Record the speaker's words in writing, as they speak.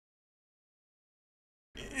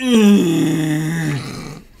I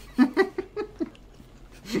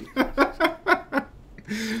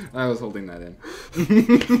was holding that in.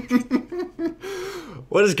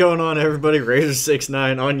 What is going on, everybody?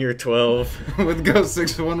 Razor69 on your 12. With Ghost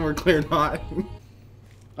 6-1, we're cleared hot.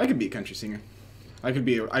 I could be a country singer. I could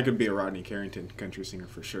be a Rodney Carrington country singer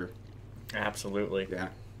for sure. Absolutely. Yeah.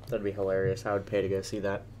 That'd be hilarious. I would pay to go see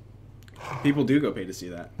that. People do go pay to see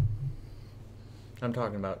that. I'm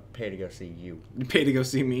talking about pay to go see you. You pay to go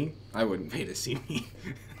see me? I wouldn't pay to see me.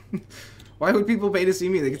 Why would people pay to see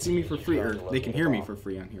me? They can see me for free, or they can hear me for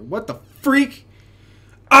free on here. What the freak?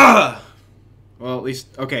 Ah! Well, at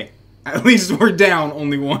least, okay. At least we're down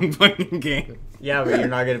only one fucking game. Yeah, but you're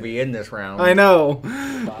not going to be in this round. I know.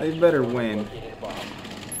 They better win.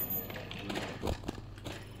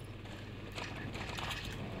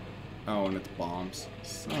 Oh, and it's bombs.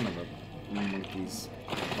 Son of a monkey's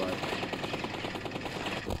butt.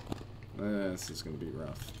 This is going to be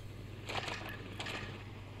rough.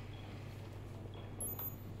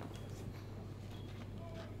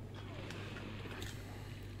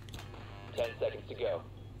 Seconds to go.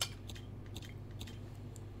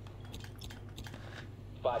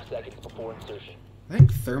 5 seconds before insertion. I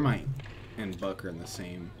think Thermite and Buck are in the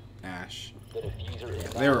same Ash. The diffuser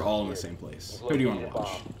is They were all in the same place. Who do you want to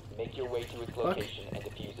watch? Make your way to its location and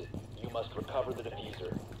defuse it. You must recover the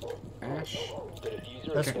diffuser. Ash. The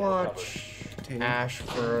diffuser Let's has been watch Taylor. Ash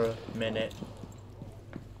for a minute.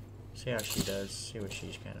 See how she does. See what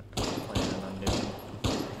she's kind of planning on doing.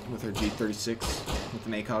 With her G36 with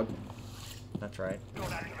an ACOG. That's right.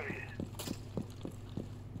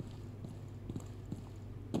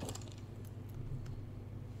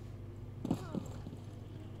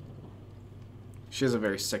 She has a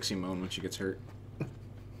very sexy moan when she gets hurt.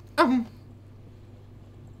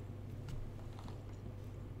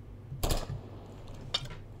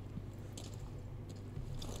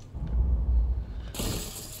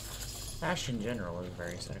 Ash in general is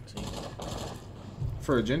very sexy.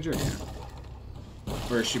 For a ginger, yeah.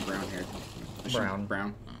 Or is she brown haired? Brown.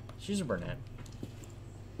 Brown. She's a brunette.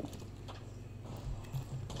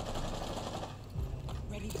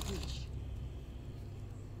 Ready to breach.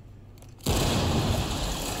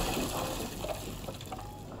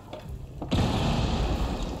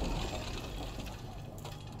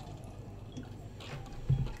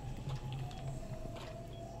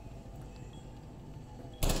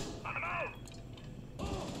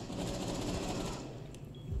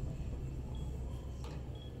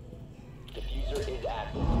 Diffuser is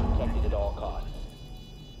active. Protected at all costs.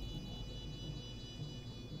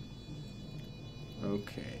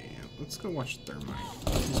 Okay, let's go watch Thermite.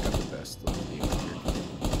 He's got the best little deal here.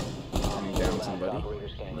 Running down somebody.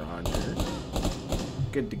 Roger.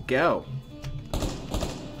 Good to go.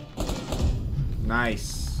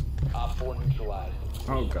 Nice. Op 4 neutralized.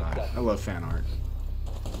 Oh god, I love fan art.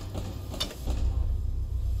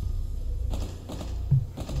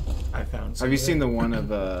 I found some. Have you seen the one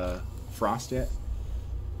of Frost yet?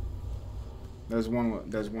 There's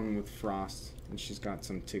one with Frost, and she's got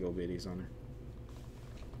some Tiggle bitties on her.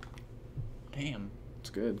 Damn. It's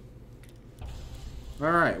good.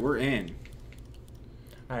 Alright, we're in.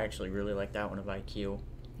 I actually really like that one of IQ.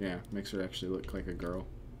 Yeah, makes her actually look like a girl.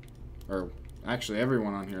 Or, actually,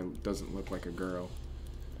 everyone on here doesn't look like a girl,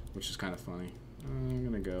 which is kind of funny. I'm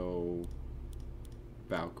gonna go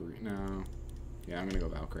Valkyrie. No. Yeah, I'm gonna go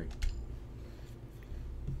Valkyrie.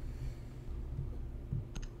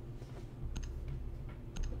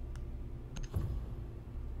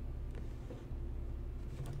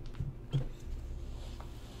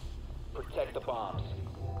 Protect the bombs.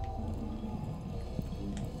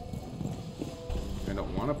 I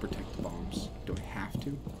don't want to protect the bombs. Do I have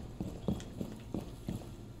to?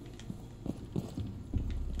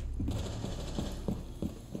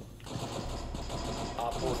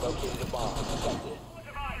 Op 4 located a bomb. Protect it.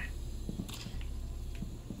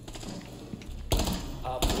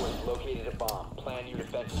 Op 4 has located a bomb. Plan your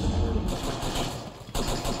defense security.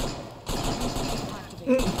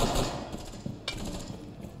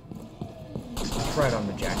 Right on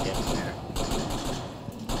the jacket. Yeah.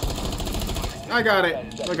 I got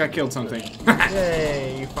it. Look, I killed something.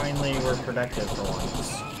 Yay, you finally were productive for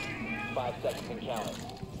once. 5 seconds and counting.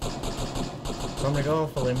 So I'm gonna go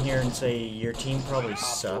off a limb here and say your team probably Op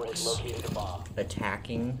 4 has sucks located a bomb.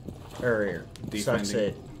 attacking, or sucks Defending.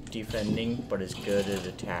 at defending, but is good at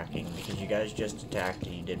attacking, because you guys just attacked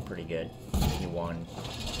and you did pretty good. You won.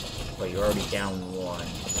 But you're already down 1,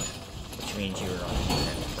 which means you were on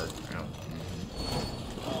defense first round.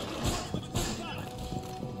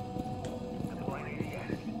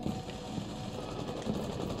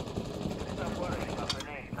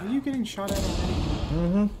 Are you getting shot at already?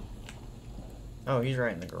 Mm-hmm. Oh, he's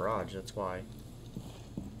right in the garage, that's why.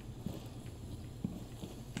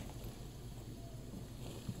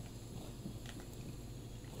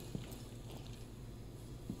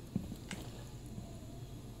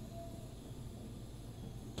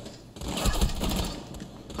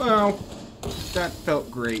 Oh, that felt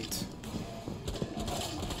great.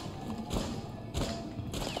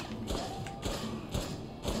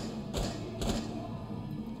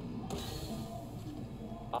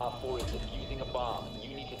 Op 4 is defusing a bomb.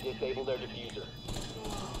 You need to disable their diffuser.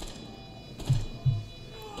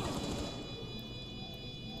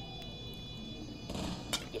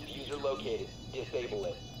 Diffuser located. Disable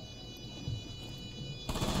it.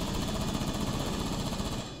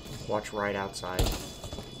 Watch right outside.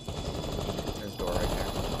 There's a door right there.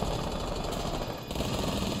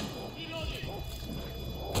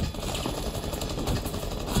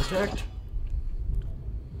 Protect.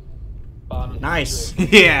 Bomb Nice.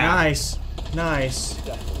 Yeah. Nice. Nice.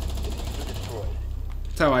 successful. Diffuser destroyed.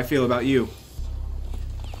 That's how I feel about you.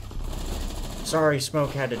 Sorry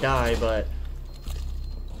Smoke had to die, but...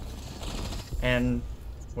 And...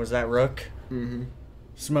 Was that Rook? Mm-hmm.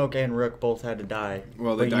 Smoke and Rook both had to die.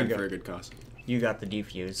 Well, they but died for a good cause. You got the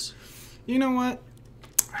defuse. You know what?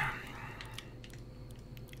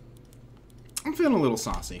 I'm feeling a little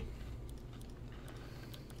saucy.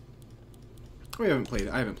 I haven't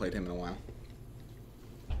played him in a while.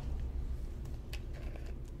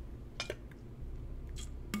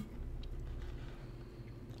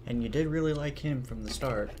 And you did really like him from the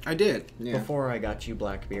start. I did. Yeah. Before I got you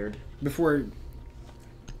Blackbeard. Before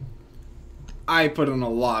I put in a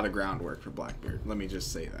lot of groundwork for Blackbeard. Let me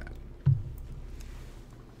just say that.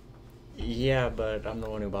 Yeah, but I'm the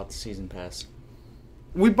one who bought the season pass.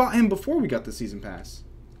 We bought him before we got the season pass.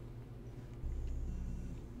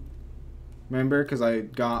 Remember? Because I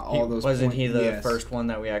got all those Wasn't he the Yes. first one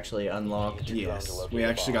that we actually unlocked? Yes. We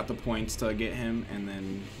actually got the points to get him, and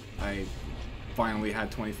then I finally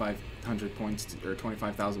had 2,500 points, or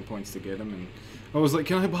 25,000 points to get him, and I was like,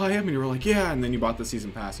 can I buy him? And you were like, yeah, and then you bought the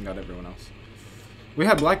season pass and got everyone else. We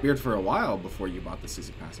had Blackbeard for a while before you bought the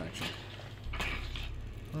season pass, actually.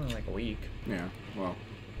 Like a week. Yeah, well.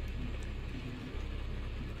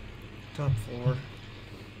 Top floor.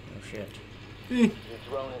 Oh shit. Eh. Your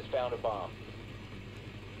drone has found a bomb.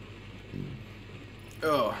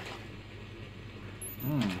 Oh.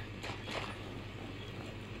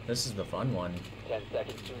 This is the fun one. 10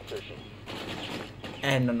 seconds to insertion.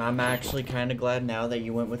 And I'm actually kind of glad now that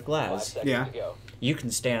you went with 5 Glaz. seconds Yeah. to go. You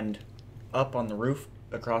can stand up on the roof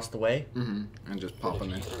across the way Mm-hmm. And just The pop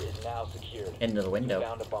him in. diffuser is now secured. into the You window.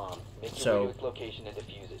 found a bomb. Make your So- way to its location and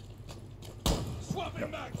defuse it.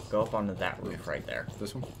 Go up onto that roof right there.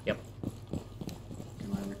 This one? Yep.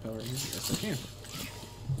 Can I repel right here? Yes, I can.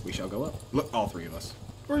 We shall go up. Look, all three of us.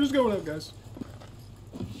 We're just going up, guys.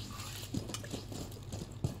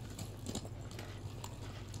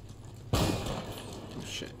 Oh,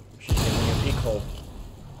 shit. She's giving you a peek hole.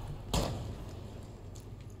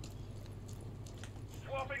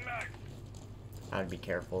 I'd be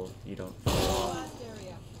careful you don't fall off. Last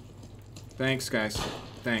area. Thanks, guys.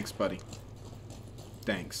 Thanks, buddy.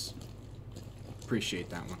 Thanks. Appreciate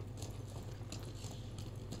that one.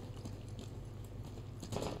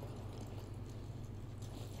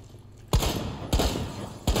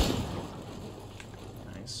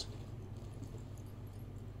 Nice.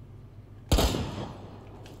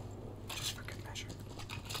 Just for good measure.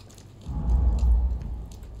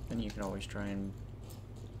 And you can always try and...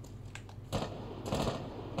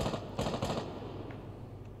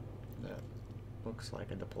 That looks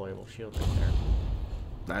like a deployable shield right there.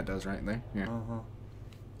 That does right there? Yeah. Uh-huh.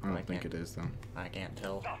 I don't I think can't- it is, though. I can't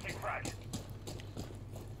tell.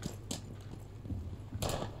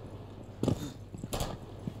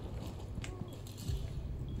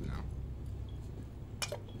 No.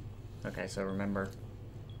 Okay, so remember,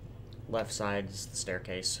 left side is the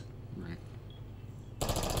staircase. Right.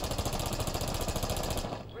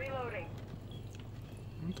 Reloading.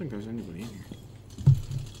 I don't think there's anybody in here.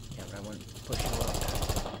 Yeah, but I wouldn't push you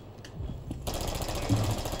up.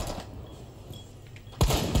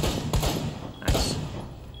 Nice.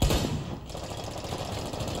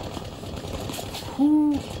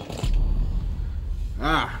 Whew.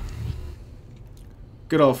 Ah.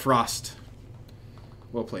 Good old Frost.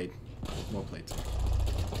 Well played. Well played.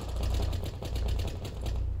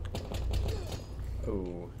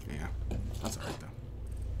 Oh. Yeah. That's alright,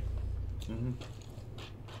 though. Mm-hmm.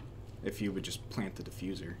 If you would just plant the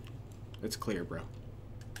diffuser. It's clear, bro.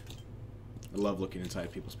 I love looking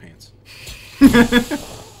inside people's pants.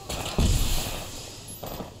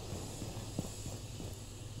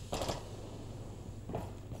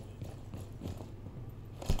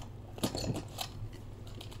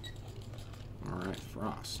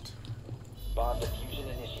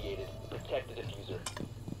 protect the diffuser.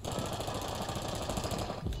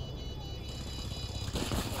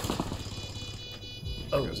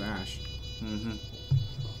 There goes Ash. Mm-hmm.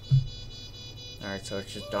 Alright, so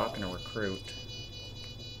it's just Doc and a recruit.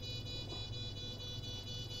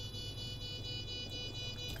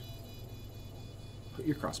 Put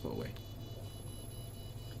your crossbow away.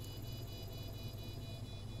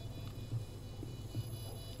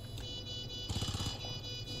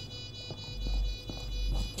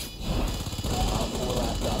 Four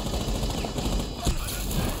last up.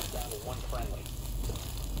 Down to one friendly.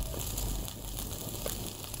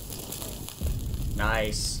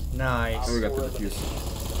 Nice. Nice. Oh, we got the Four diffuse.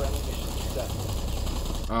 Friendly mission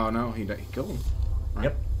successful. Oh no, he killed him. Right?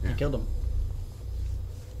 Yep, Yeah. he killed him.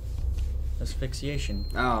 Asphyxiation.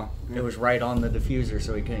 Oh. Yeah. It was right on the diffuser,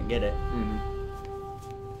 so he couldn't get it. Mm-hmm.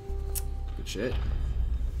 Good shit.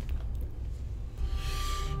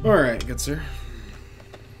 Alright, good sir.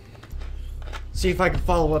 See if I can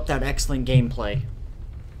follow up that excellent gameplay.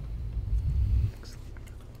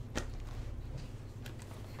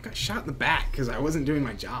 Got shot in the back because I wasn't doing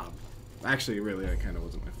my job. Actually, really, that kind of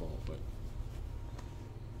wasn't my fault, but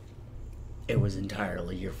It was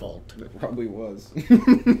entirely your fault. it probably was.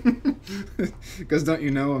 Because don't you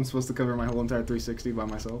know I'm supposed to cover my whole entire 360 by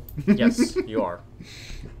myself? Yes, you are.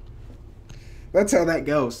 That's how that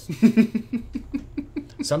goes.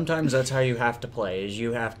 Sometimes that's how you have to play, is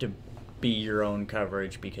you have to be your own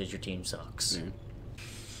coverage because your team sucks. Yeah.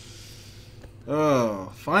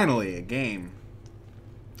 Oh, finally a game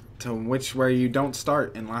to where you don't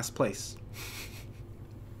start in last place.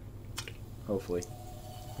 Hopefully.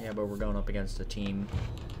 Yeah, but we're going up against a team.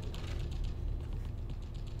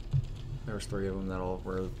 There was 3 of them that all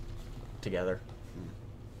were together.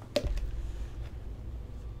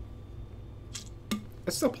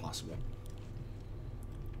 It's still possible.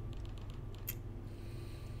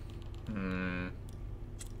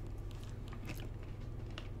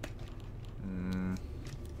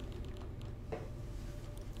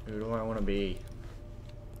 Who do I want to be?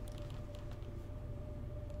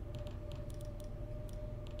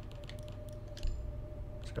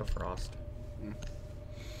 Let's go Frost.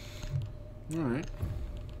 Alright.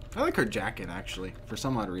 I like her jacket, actually, for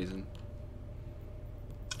some odd reason.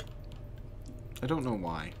 I don't know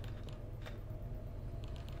why.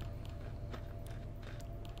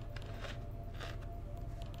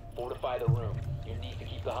 Fortify the room. You need to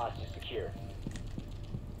keep the hostage secure.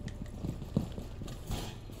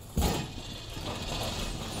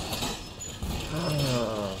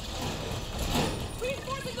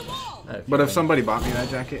 Reinforcing the wall! But if somebody bought me that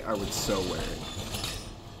jacket, I would so wear it.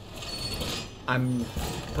 I'm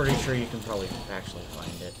pretty sure you can probably actually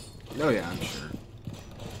find it. Oh yeah, I'm sure.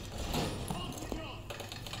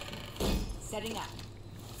 Setting up.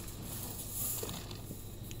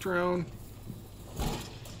 Drone.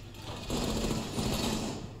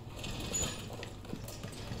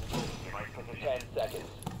 10 seconds.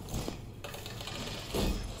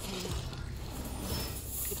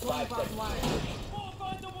 Deploying 5 barbed seconds. wire.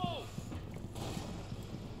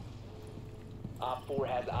 Op 4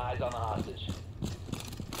 has eyes on the hostage.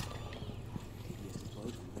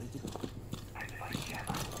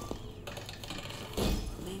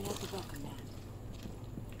 Laying out the welcome mat.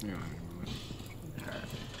 Yeah,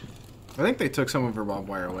 I think they took some of her barbed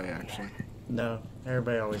wire away, actually. No,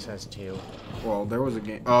 everybody always has 2. Well, there was a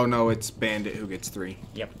game. Oh no, it's Bandit who gets 3.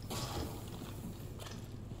 Yep.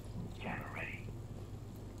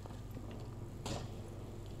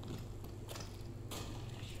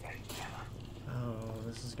 Oh,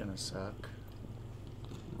 this is gonna suck.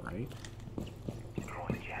 Right?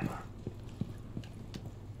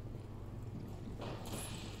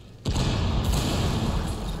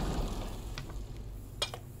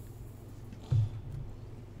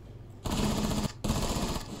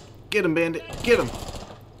 Get him, Bandit! Get him!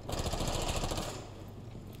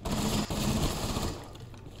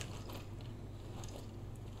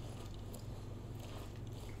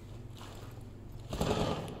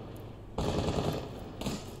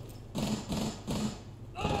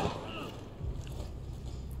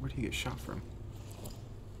 Where'd he get shot from?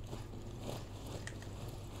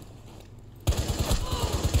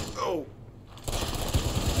 Oh!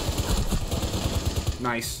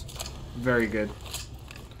 Nice. Very good.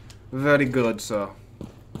 Very good, sir.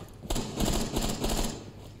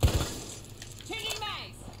 Changing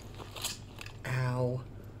mags! Ow.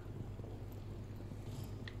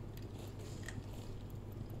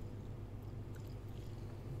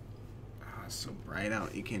 Oh, it's so bright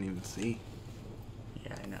out, you can't even see.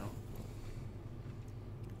 Yeah, I know.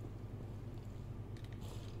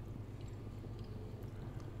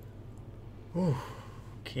 Whew.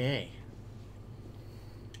 Okay.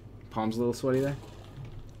 Palms a little sweaty there.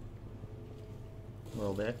 A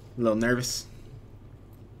little bit. A little nervous.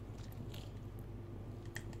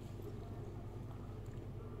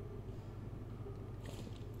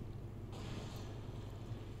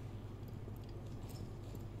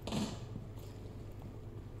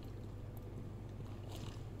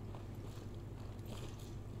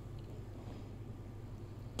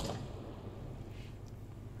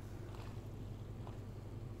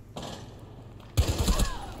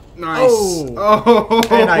 Nice. Oh!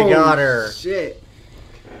 And I got her. Shit.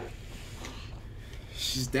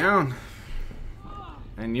 She's down.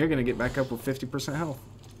 And you're going to get back up with 50% health.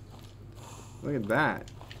 Look at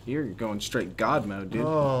that. You're going straight God mode, dude.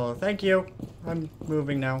 Oh, thank you. I'm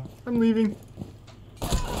moving now. I'm leaving.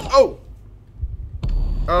 Oh!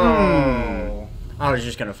 Oh. I was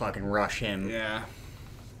just gonna fucking rush him. Yeah.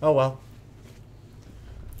 Oh well.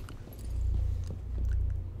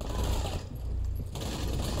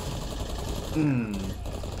 Yeah,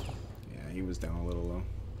 he was down a little low.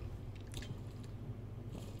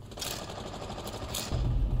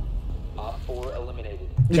 Op 4 eliminated.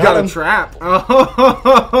 You got a trap. Oh,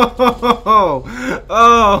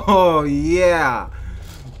 oh, yeah.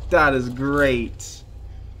 That is great.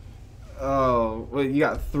 Oh, well, you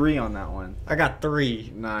got 3 on that one. I got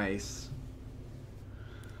 3. Nice.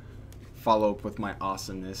 Follow up with my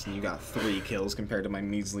awesomeness, and you got 3 kills compared to my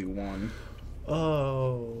measly 1.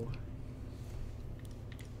 Oh.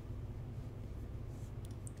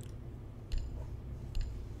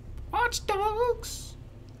 Watch Dogs.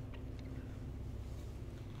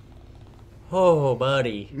 Oh,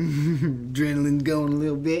 buddy. Adrenaline's going a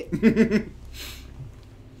little bit.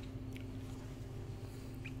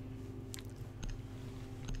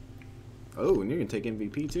 Oh, and you're gonna take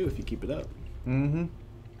MVP too if you keep it up. Mm-hmm.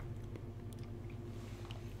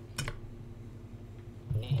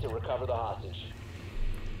 Need to recover the hostage.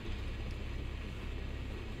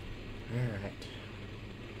 Alright.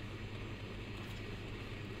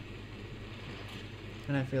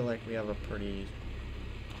 And I feel like we have a pretty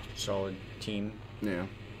solid team. Yeah.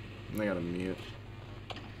 They got a mute.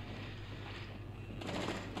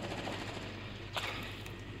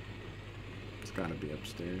 It's gotta be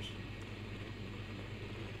upstairs.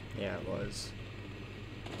 Yeah, it was.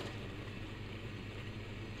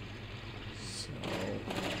 So...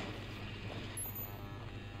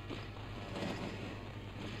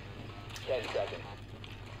 10 seconds.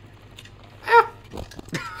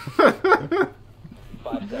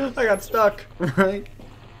 5 seconds. I got stuck. Right?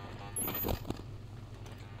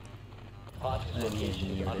 Hostage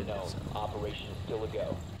location is unknown. Operation is still a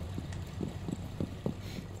go.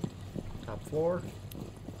 Top floor.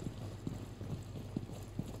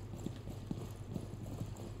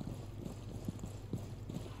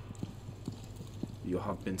 You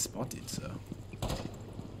have been spotted, sir.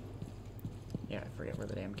 Yeah, I forget where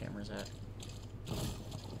the damn camera's at.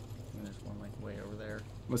 And there's one like way over there.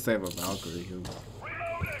 Let's say I have a Valkyrie who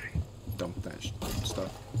dumped that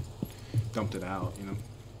stuff. Dumped it out, you know?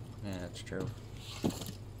 Yeah, that's true.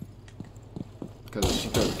 Because if she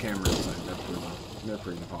throws the camera inside, they're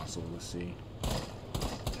pretty impossible to see.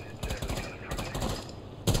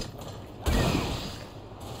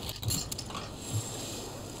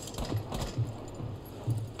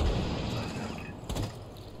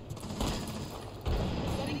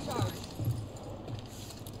 Setting charge.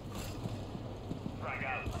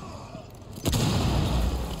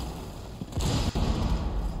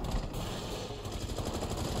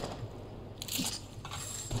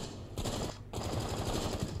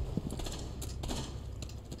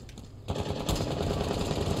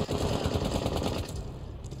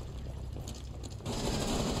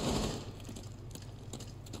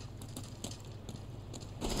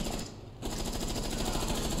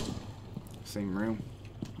 Same room,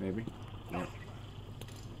 maybe. Yep.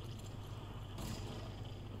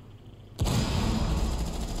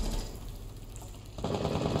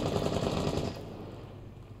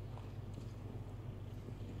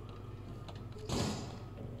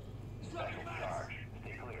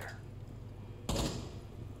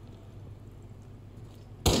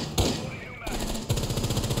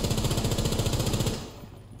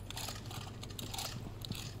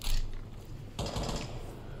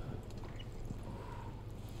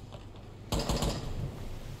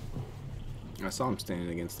 I saw him standing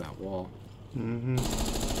against that wall. Mm-hmm.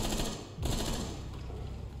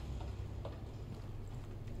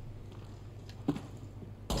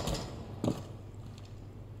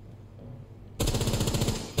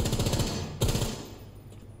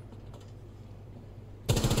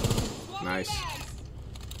 Nice.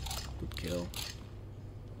 Good kill.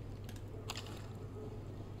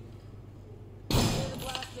 Clear the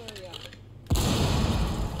blast area.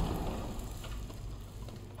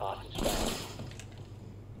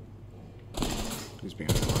 He's being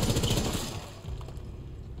hostage.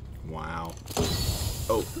 Wow.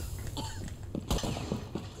 Oh.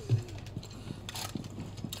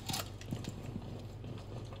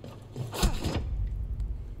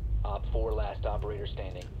 Op 4, last operator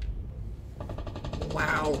standing.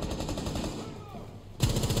 Wow.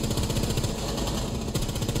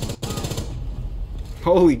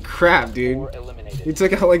 Holy crap, dude. 4 eliminated. He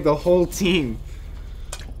took out like the whole team.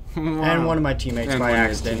 Wow. And one of my teammates And by one of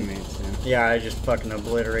his accident. teammates, yeah. Yeah, I just fucking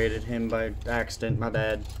obliterated him by accident. My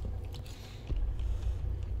bad.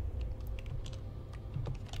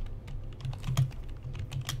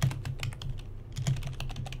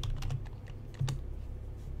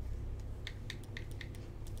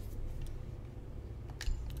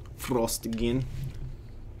 Frost again.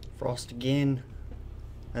 Frost again.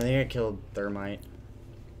 I think I killed Thermite.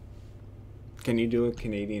 Can you do a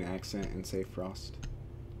Canadian accent and say frost?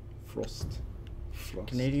 Frost. Frost.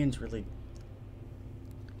 Canadians really...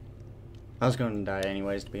 I was going to die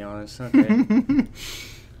anyways, to be honest. Okay.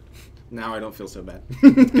 Now I don't feel so bad.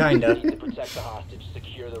 Kinda. Need to protect the hostage.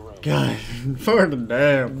 Secure the room. God, for the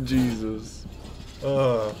damn. Jesus.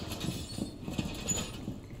 Ugh.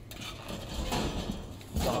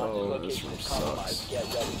 The hostage Oh, location this is room compromised. sucks. Get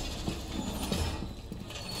ready.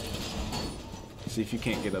 See if you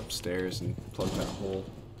can't get upstairs and plug that hole.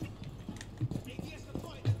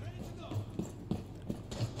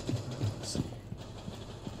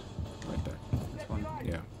 Right there. This one.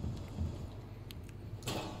 Yeah.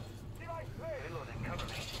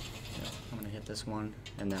 I'm gonna hit this one,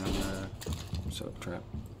 and then I'm gonna... Set up trap.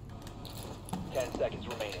 10 seconds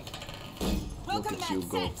remaining. Look at you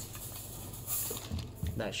go.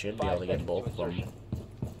 That should be 5 able to get seconds both to of them. insertion.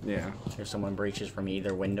 Yeah. If someone breaches from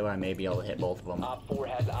either window, I may be able to hit both of them. Op 4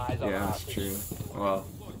 has eyes on the Yeah, that's hostage. true. Well,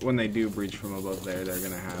 when they do breach from above there, they're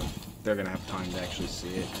gonna have time to actually see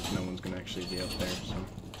it, because no one's gonna actually be up there. So.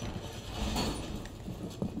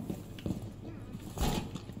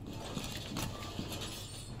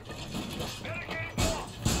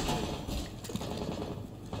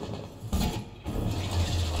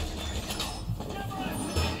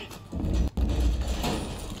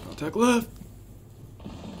 Contact left.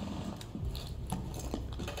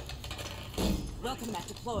 Welcome mat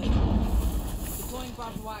deployed. Deploying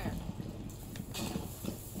barbed wire.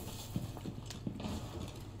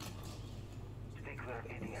 Stay clear of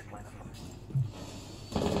ADS line of fire.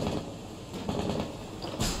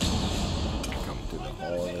 Come through the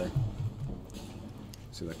hall over there.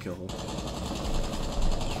 See that kill hole?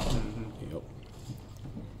 Yep.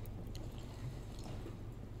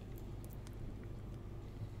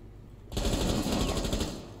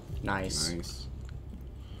 Nice. Nice.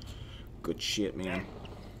 Good shit, man.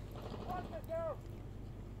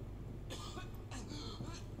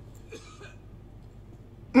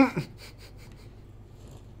 I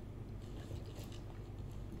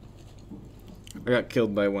got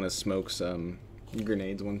killed by one of Smoke's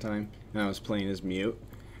grenades one time, and I was playing his mute,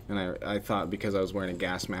 and I thought because I was wearing a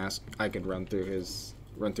gas mask, I could run through his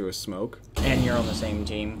smoke. And you're on the same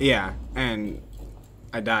team. Yeah, and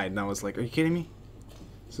I died, and I was like, "Are you kidding me?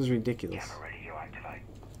 This is ridiculous." Camera ready to activate.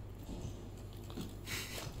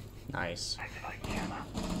 Nice. Activate camera.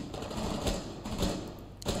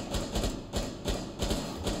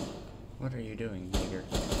 What are you doing, nigger?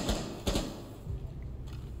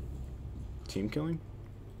 Team killing?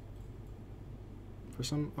 For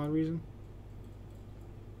some odd reason?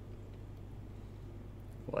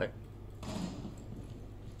 What?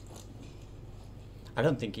 I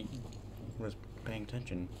don't think he was paying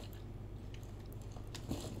attention.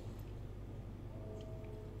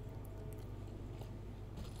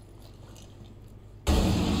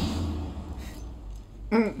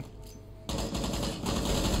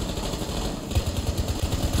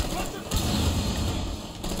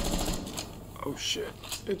 Oh shit,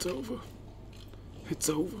 it's over. It's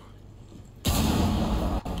over.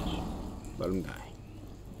 Let him die.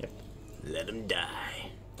 Yep. Let him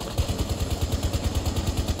die.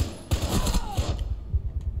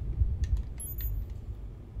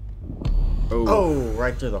 Oh. Oh,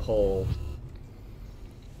 right through the hole.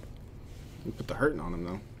 You put the hurting on him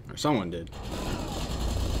though. Or someone did.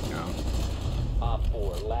 No. Op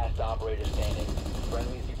 4, last operator standing.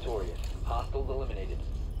 Friendly's victorious. Hostiles eliminated.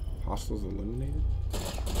 Hostiles eliminated?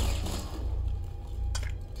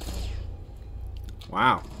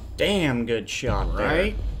 Wow. Damn good shot there.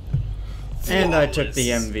 Right? And I took the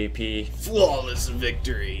Flawless. MVP. Flawless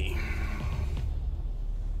victory.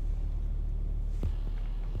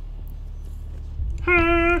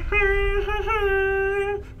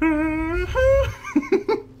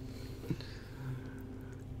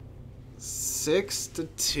 Six to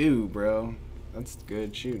 2, bro. That's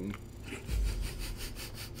good shooting.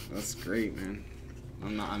 That's great, man.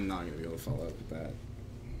 I'm not gonna be able to follow up with that.